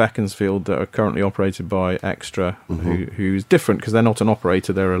Cobham and Beaconsfield that are currently operated by Extra, who's different because they're not an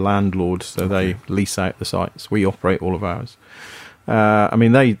operator, they're a landlord, so they lease out the sites. We operate all of ours. I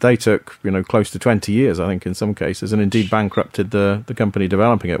mean, they took close to 20 years, I think, in some cases, and indeed bankrupted the company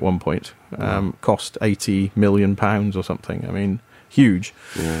developing it at one point. Cost £80 million or something. I mean, huge.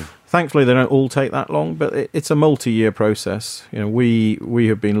 Yeah. Thankfully, they don't all take that long, but it's a multi-year process. We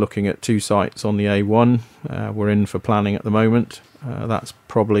have been looking at 2 sites on the A1. We're in for planning at the moment. That's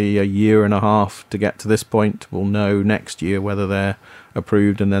probably a year and a half to get to this point. We'll know next year whether they're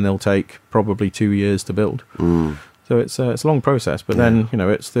approved, and then they'll take probably 2 years to build. So it's a long process, but then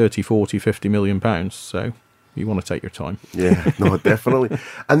it's 30, 40, 50 million pounds. So you want to take your time. Yeah, no, definitely.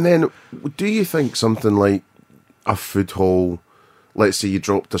 And then, do you think something like a food hall? Let's say you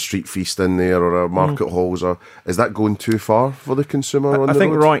dropped a street feast in there or a market halls, or is that going too far for the consumer? I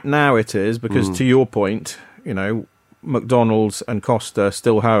think right now it is, because to your point, McDonald's and Costa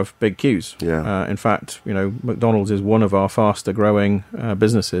still have big queues. Yeah. In fact, McDonald's is one of our faster growing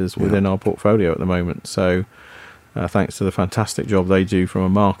businesses within our portfolio at the moment. So thanks to the fantastic job they do from a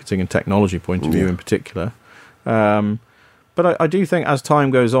marketing and technology point of view in particular. But I do think as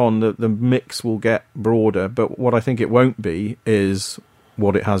time goes on, the mix will get broader. But what I think it won't be is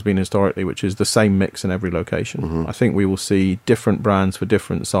what it has been historically, which is the same mix in every location. I think we will see different brands for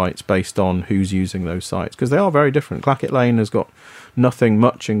different sites based on who's using those sites, because they are very different. Clackett Lane has got nothing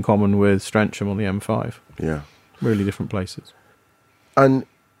much in common with Strensham on the M5. Yeah. Really different places. And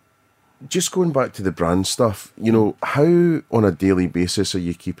just going back to the brand stuff, how on a daily basis are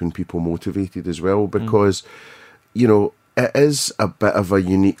you keeping people motivated as well? Because, it is a bit of a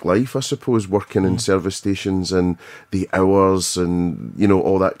unique life, I suppose, working in service stations and the hours and,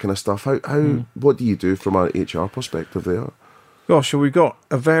 all that kind of stuff. What do you do from an HR perspective there? Gosh, well, we've got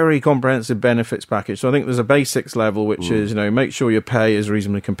a very comprehensive benefits package. So I think there's a basics level, which is, make sure your pay is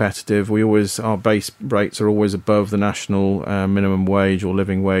reasonably competitive. Our base rates are always above the national minimum wage or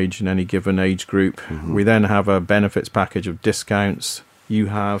living wage in any given age group. We then have a benefits package of discounts. You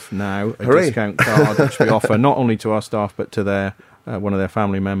have now a discount card, which we offer not only to our staff, but to their one of their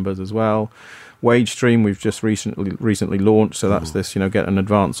family members as well. Wage Stream, we've just recently launched. So that's this, get an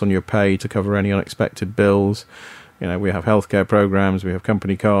advance on your pay to cover any unexpected bills. We have healthcare programs, we have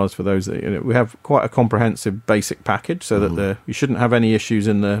company cars for those that, we have quite a comprehensive basic package so that you shouldn't have any issues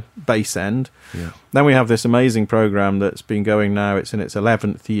in the base end. Yeah. Then we have this amazing program that's been going now, it's in its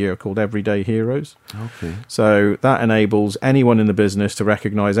 11th year, called Everyday Heroes. Okay. So that enables anyone in the business to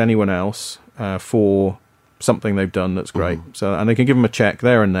recognise anyone else for something they've done that's great. So, and they can give them a check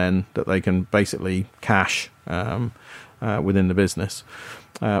there and then that they can basically cash within the business.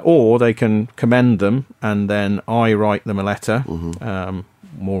 Or they can commend them, and then I write them a letter.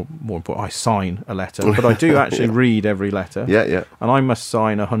 More important, I sign a letter, but I do actually read every letter. Yeah. And I must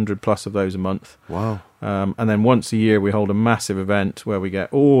sign 100 plus of those a month. Wow. And then once a year we hold a massive event where we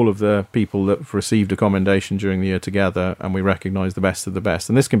get all of the people that have received a commendation during the year together, and we recognise the best of the best.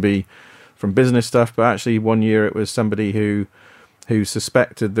 And this can be from business stuff, but actually one year it was somebody who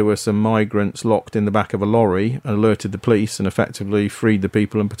suspected there were some migrants locked in the back of a lorry and alerted the police and effectively freed the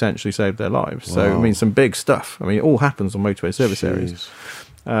people and potentially saved their lives. Wow. So, some big stuff. it all happens on motorway service areas.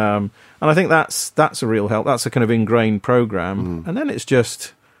 And I think that's a real help. That's a kind of ingrained program. And then it's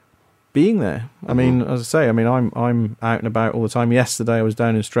just being there. As I say, I'm out and about all the time. Yesterday I was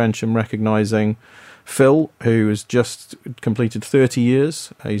down in Strensham recognising Phil, who has just completed 30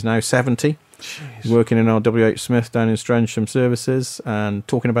 years. He's now 70. Jeez. Working in our WH Smith down in Strensham services, and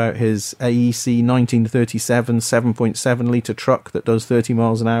talking about his AEC 1937 7.7 litre truck that does 30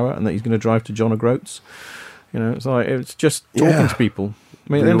 miles an hour and that he's going to drive to John O'Groats. It's just talking to people.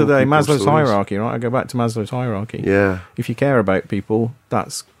 At the end of the day, Maslow's hierarchy, right? I go back to Maslow's hierarchy. Yeah. If you care about people,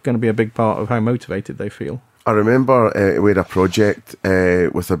 that's going to be a big part of how motivated they feel. I remember we had a project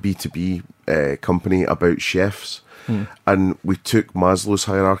with a B2B company about chefs. And we took Maslow's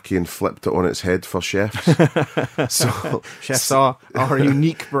hierarchy and flipped it on its head for chefs. So chefs are a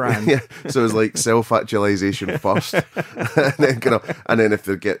unique brand. Yeah. So it was like self-actualization first, and then if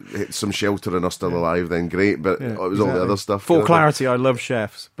they get some shelter and are still alive, then great. But it was all the other stuff. For clarity, I love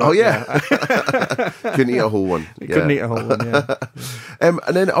chefs. But couldn't eat a whole one. Couldn't eat a whole one. Yeah. And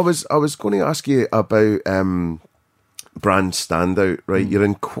then I was going to ask you about brand standout. Right, you're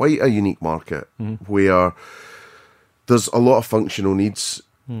in quite a unique market where there's a lot of functional needs,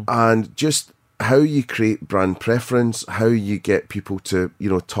 and just how you create brand preference, how you get people to,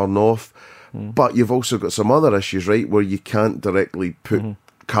 turn off. But you've also got some other issues, right, where you can't directly put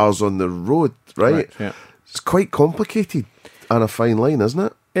cars on the road, right? Correct, yeah. It's quite complicated and a fine line, isn't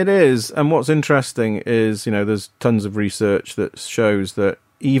it? It is, and what's interesting is, there's tons of research that shows that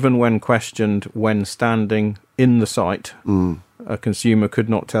even when questioned when standing in the site, a consumer could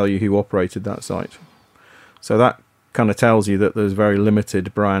not tell you who operated that site. So that kind of tells you that there's very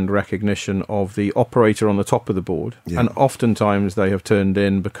limited brand recognition of the operator on the top of the board. Yeah. And oftentimes they have turned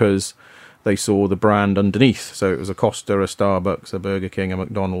in because they saw the brand underneath. So it was a Costa, a Starbucks, a Burger King, a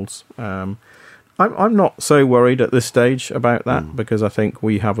McDonald's. I'm not so worried at this stage about that because I think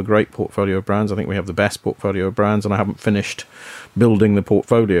we have a great portfolio of brands. I think we have the best portfolio of brands, and I haven't finished building the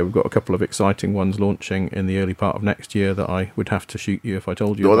portfolio. We've got a couple of exciting ones launching in the early part of next year that I would have to shoot you if I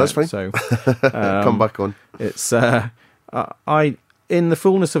told you. No, about. That's fine. So come back on. It's in the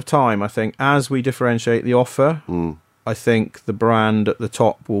fullness of time, I think, as we differentiate the offer, I think the brand at the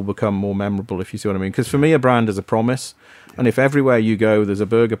top will become more memorable, if you see what I mean. Because for me, a brand is a promise. And if everywhere you go, there's a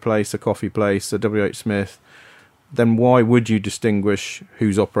burger place, a coffee place, a WH Smith, then why would you distinguish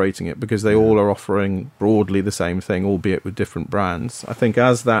who's operating it? Because they all are offering broadly the same thing, albeit with different brands. I think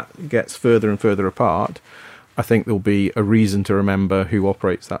as that gets further and further apart, I think there'll be a reason to remember who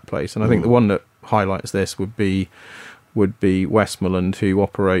operates that place. And I think the one that highlights this would be Westmoreland, who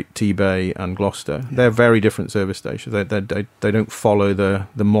operate T-Bay and Gloucester. They're very different service stations. They don't follow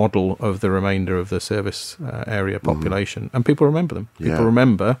the model of the remainder of the service area population. And people remember them. People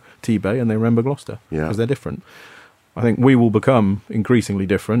remember T-Bay and they remember Gloucester because they're different. I think we will become increasingly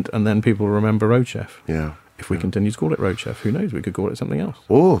different, and then people will remember Roadchef. Yeah. If we continue to call it Roadchef, who knows? We could call it something else.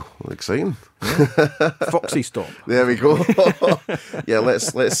 Oh, exciting! Foxy Stop. There we go. Yeah,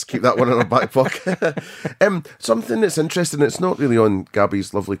 let's keep that one in our back pocket. Something that's interesting. It's not really on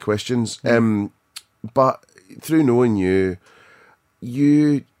Gabby's lovely questions, but through knowing you,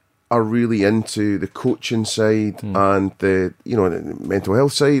 you are really into the coaching side and the the mental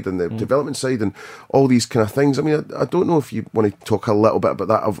health side and the development side and all these kind of things. I mean, I don't know if you want to talk a little bit about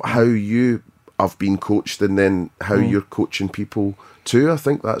that, of how you have been coached and then how you're coaching people too. I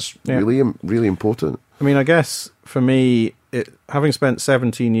think that's really, really important. I mean, I guess for me, having spent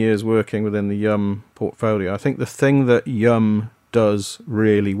 17 years working within the Yum portfolio, I think the thing that Yum does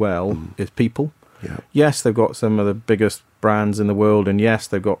really well is people. Yeah. Yes, they've got some of the biggest brands in the world, and yes,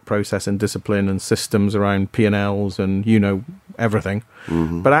 they've got process and discipline and systems around P&Ls and everything.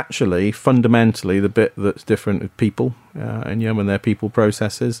 But actually, fundamentally, the bit that's different is people in Yum and their people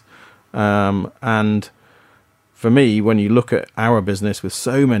processes. And for me, when you look at our business with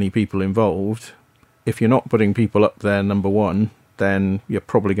so many people involved, if you're not putting people up there, number one, then you're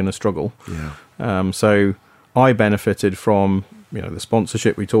probably going to struggle. Yeah. So I benefited from, the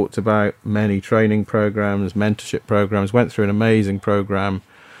sponsorship we talked about, many training programs, mentorship programs, went through an amazing program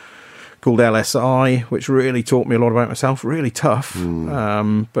called LSI, which really taught me a lot about myself. Really tough,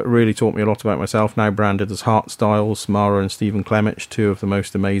 but really taught me a lot about myself. Now branded as Heart Styles, Samara and Stephen Clemich, two of the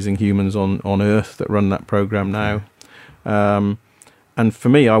most amazing humans on earth that run that program now. And for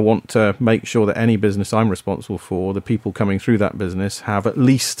me, I want to make sure that any business I'm responsible for, the people coming through that business, have at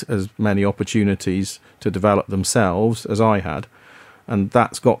least as many opportunities to develop themselves as I had. And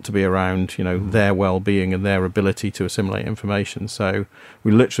that's got to be around, their well-being and their ability to assimilate information. So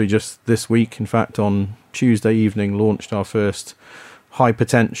we literally just this week, in fact, on Tuesday evening, launched our first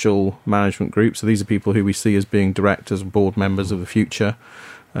high-potential management group. So these are people who we see as being directors and board members of the future.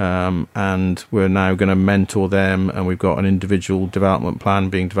 And we're now going to mentor them. And we've got an individual development plan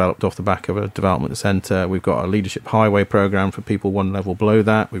being developed off the back of a development centre. We've got a leadership highway program for people one level below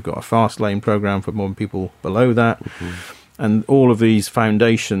that. We've got a fast lane program for more people below that. And all of these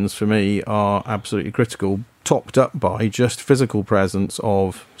foundations, for me, are absolutely critical, topped up by just physical presence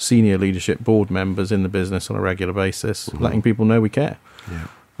of senior leadership board members in the business on a regular basis, letting people know we care. Yeah.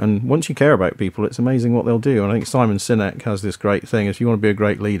 And once you care about people, it's amazing what they'll do. And I think Simon Sinek has this great thing. If you want to be a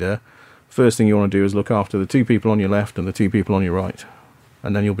great leader, first thing you want to do is look after the two people on your left and the two people on your right.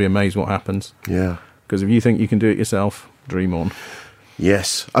 And then you'll be amazed what happens. Yeah. Because if you think you can do it yourself, dream on.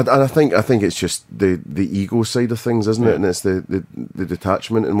 Yes, and I think it's just the ego side of things, isn't it? And it's the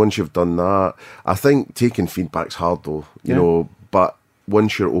detachment. And once you've done that, I think taking feedback's hard though, you know. But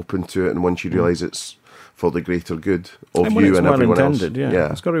once you're open to it, and once you realise it's for the greater good of you and everyone else,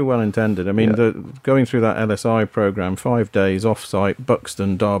 it's got to be well intended. I mean, going through that LSI program, 5 days off-site,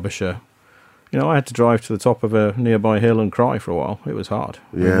 Buxton, Derbyshire. I had to drive to the top of a nearby hill and cry for a while. It was hard.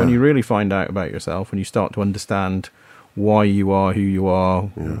 Yeah. I mean, when you really find out about yourself and you start to understand why you are who you are,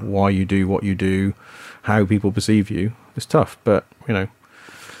 why you do what you do, how people perceive you, it's tough. But,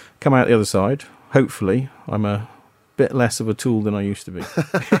 come out the other side. Hopefully, I'm a bit less of a tool than I used to be. I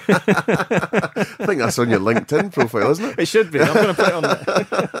think that's on your LinkedIn profile, isn't it? It should be. I'm going to put it on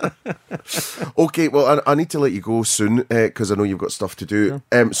there. Okay, well, I need to let you go soon because I know you've got stuff to do.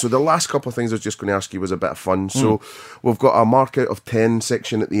 Sure. So the last couple of things I was just going to ask you was a bit of fun. So we've got a mark out of 10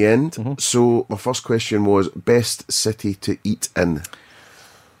 section at the end. So my first question was best city to eat in.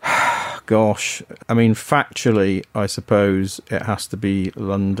 Gosh, I mean, factually, I suppose it has to be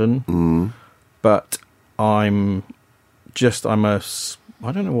London. But I don't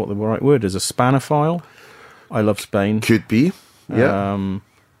know what the right word is, a Spanophile. I love Spain. Could be, yeah. And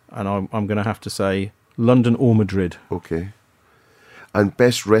I'm going to have to say London or Madrid. Okay. And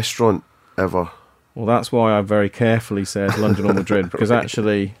best restaurant ever? Well, that's why I very carefully said London or Madrid, because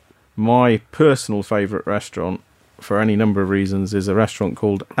actually my personal favourite restaurant, for any number of reasons, is a restaurant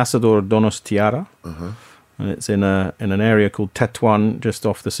called Asador Donostiara. And it's in an area called Tetuan, just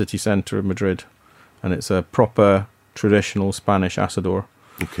off the city centre of Madrid. And it's a proper traditional Spanish asador.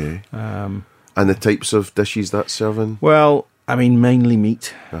 Okay. And the types of dishes that's serving? Well, I mean, mainly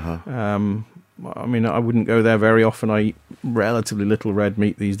meat. I mean, I wouldn't go there very often. I eat relatively little red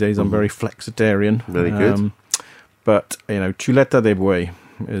meat these days. I'm very flexitarian. Very good. But, chuleta de buey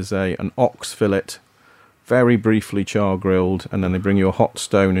is an ox fillet, very briefly char grilled, and then they bring you a hot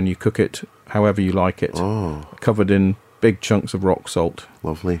stone and you cook it however you like it, covered in big chunks of rock salt.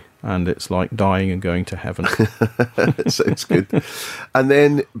 Lovely. And it's like dying and going to heaven. Sounds good. And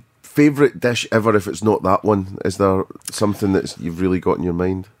then, favourite dish ever if it's not that one? Is there something that you've really got in your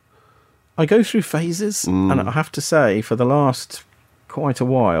mind? I go through phases, and I have to say, for the last quite a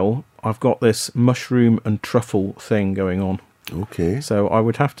while, I've got this mushroom and truffle thing going on. Okay. So I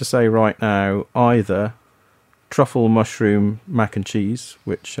would have to say right now, either truffle mushroom mac and cheese,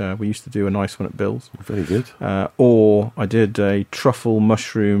 which we used to do a nice one at Bill's. Very good. Or I did a truffle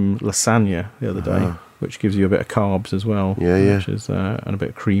mushroom lasagna the other day, which gives you a bit of carbs as well. Yeah. Which is, and a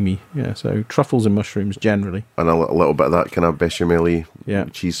bit creamy. Yeah, so truffles and mushrooms generally. And a little bit of that kind of bechamel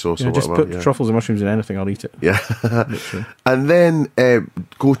cheese sauce or just whatever. Put truffles and mushrooms in anything, I'll eat it. Yeah. Literally. And then,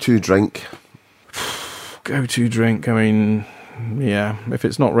 go-to drink. Go-to drink, I mean... Yeah, if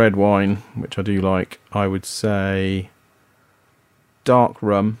it's not red wine, which I do like, I would say dark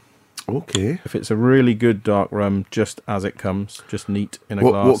rum. Okay. If it's a really good dark rum, just as it comes, just neat in a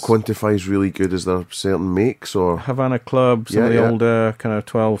glass. What quantifies really good? Is there certain makes or? Havana Club, some of the older kind of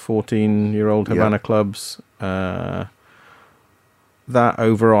 12, 14-year-old Havana Clubs. That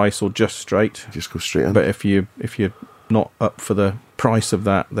over ice or just straight. Just go straight in. But if you're not up for the price of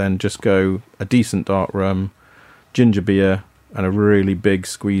that, then just go a decent dark rum, ginger beer, and a really big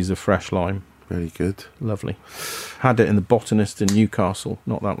squeeze of fresh lime. Very good. Lovely. Had it in the Botanist in Newcastle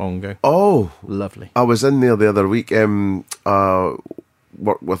not that long ago. Oh. Lovely. I was in there the other week. Worked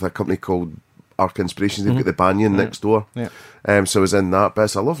with a company called Arc Inspirations. They've got the Banyan next door. Yeah. So I was in that. But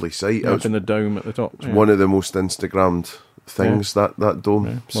it's a lovely site. Up in the dome at the top. It's one of the most Instagrammed things, that dome.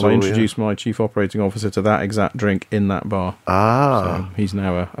 Yeah. Well, I introduced my chief operating officer to that exact drink in that bar. So he's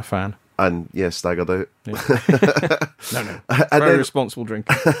now a fan. And staggered out. Yeah. No. Very responsible drink.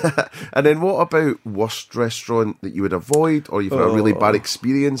 And then what about worst restaurant that you would avoid, or you've had a really bad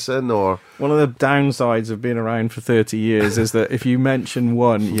experience in, or? One of the downsides of being around for 30 years is that if you mention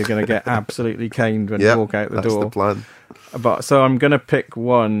one, you're going to get absolutely caned when you walk out the door. That's the plan. So I'm going to pick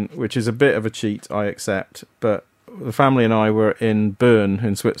one, which is a bit of a cheat, I accept, but the family and I were in Bern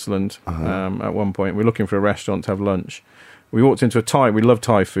in Switzerland at one point. We were looking for a restaurant to have lunch. We walked into we love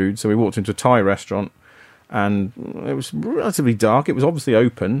Thai food, so we walked into a Thai restaurant, and it was relatively dark. It was obviously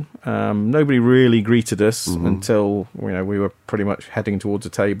open. Nobody really greeted us until we were pretty much heading towards a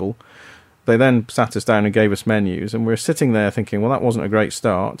table. They then sat us down and gave us menus, and we were sitting there thinking, well, that wasn't a great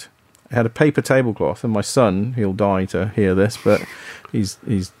start. It had a paper tablecloth, and my son, he'll die to hear this, but he's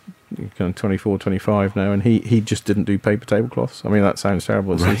kind of 24, 25 now, and he just didn't do paper tablecloths. I mean, that sounds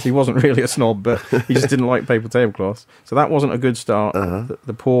terrible. Right. He wasn't really a snob, but he just didn't like paper tablecloths. So that wasn't a good start.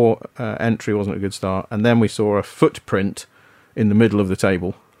 The poor entry wasn't a good start. And then we saw a footprint in the middle of the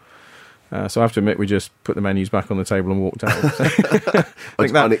table. So I have to admit, we just put the menus back on the table and walked out. I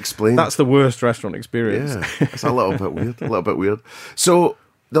think unexplained. That's the worst restaurant experience. Yeah, it's a little bit weird. So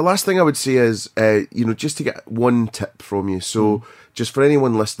the last thing I would say is, just to get one tip from you. So just for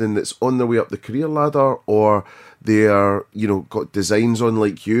anyone listening that's on their way up the career ladder, or they are, got designs on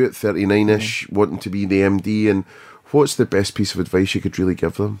like you at 39-ish, wanting to be the MD, and what's the best piece of advice you could really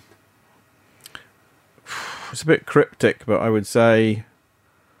give them? It's a bit cryptic, but I would say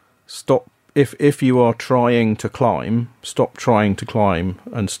stop. If you are trying to climb, stop trying to climb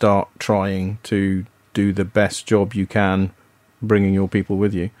and start trying to do the best job you can, bringing your people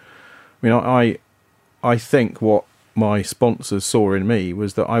with you. I mean, I think what my sponsors saw in me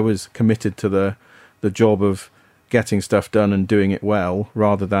was that I was committed to the job of getting stuff done and doing it well,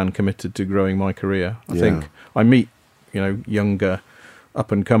 rather than committed to growing my career. I think I meet, younger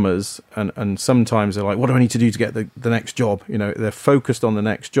up and comers, and sometimes they're like, what do I need to do to get the next job? They're focused on the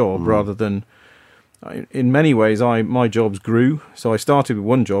next job rather than, in many ways, my jobs grew. So I started with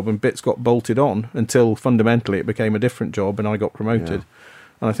one job and bits got bolted on until fundamentally it became a different job and I got promoted.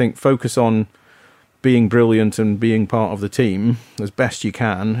 And I think focus on being brilliant and being part of the team as best you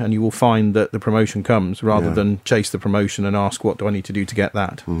can, and you will find that the promotion comes, rather than chase the promotion and ask, what do I need to do to get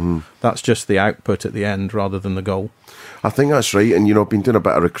that? That's just the output at the end rather than the goal. I think that's right. And, I've been doing a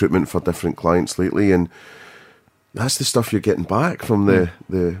bit of recruitment for different clients lately, and that's the stuff you're getting back from the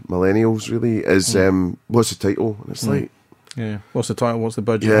millennials, really, is what's the title? And it's like... Yeah, what's the title? What's the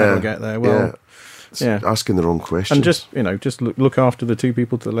budget? How do I get there? Well... Yeah, asking the wrong question. And just look after the two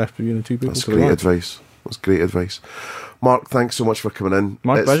people to the left of you and the two people to the right. That's great advice. Mark, thanks so much for coming in.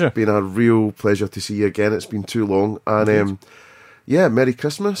 My pleasure. It's been a real pleasure to see you again. It's been too long. And Merry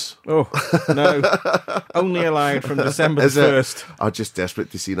Christmas. Oh, no. Only allowed from December 1st. I'm just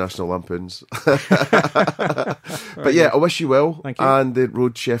desperate to see National Lampoons. But I wish you well. Thank you. And the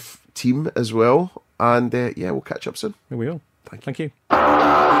Roadchef team as well. And we'll catch up soon. We will. Thank you.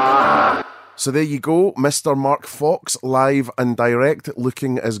 So there you go, Mr. Mark Fox, live and direct,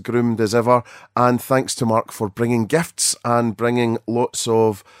 looking as groomed as ever. And thanks to Mark for bringing gifts and bringing lots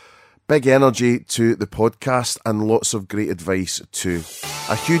of big energy to the podcast and lots of great advice too.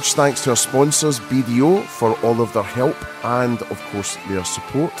 A huge thanks to our sponsors, BDO, for all of their help and, of course, their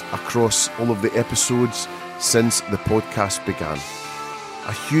support across all of the episodes since the podcast began.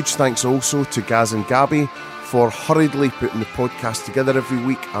 A huge thanks also to Gaz and Gabby for hurriedly putting the podcast together every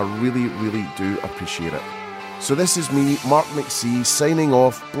week. I really, really do appreciate it. So this is me, Mark McC, signing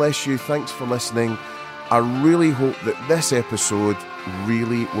off. Bless you. Thanks for listening. I really hope that this episode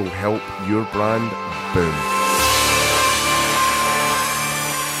really will help your brand boom.